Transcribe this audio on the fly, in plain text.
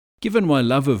Given my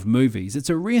love of movies,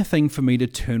 it's a rare thing for me to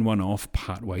turn one off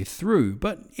partway through,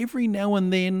 but every now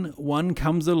and then one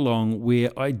comes along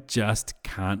where I just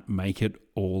can't make it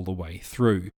all the way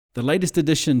through. The latest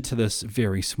addition to this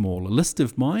very small list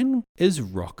of mine is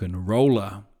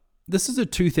Rock'n'Roller. This is a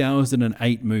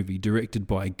 2008 movie directed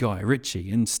by Guy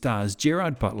Ritchie and stars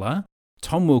Gerard Butler,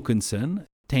 Tom Wilkinson,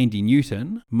 Thandie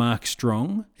Newton, Mark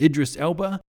Strong, Idris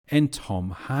Elba, and Tom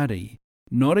Hardy.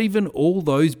 Not even all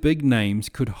those big names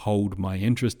could hold my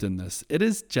interest in this. It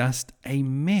is just a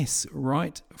mess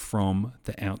right from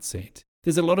the outset.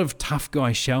 There's a lot of tough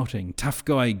guy shouting, tough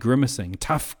guy grimacing,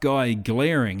 tough guy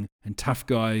glaring, and tough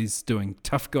guys doing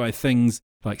tough guy things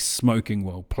like smoking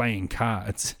while playing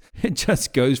cards. It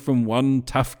just goes from one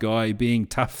tough guy being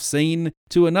tough scene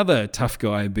to another tough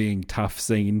guy being tough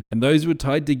scene, and those were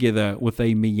tied together with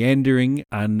a meandering,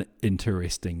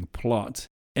 uninteresting plot.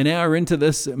 An hour into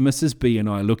this, Mrs. B and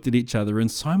I looked at each other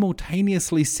and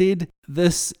simultaneously said,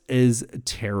 "This is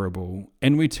terrible,"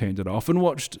 and we turned it off and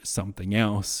watched something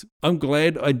else. I'm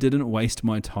glad I didn't waste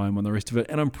my time on the rest of it,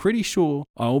 and I'm pretty sure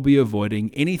I'll be avoiding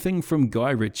anything from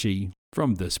Guy Ritchie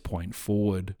from this point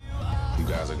forward. You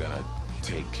guys are gonna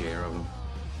take care of him?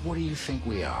 What do you think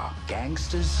we are,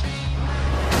 gangsters?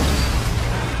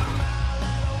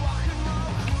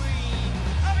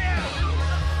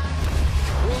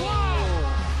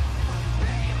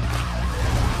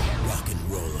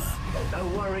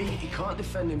 Don't worry, he can't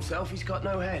defend himself, he's got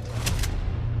no head.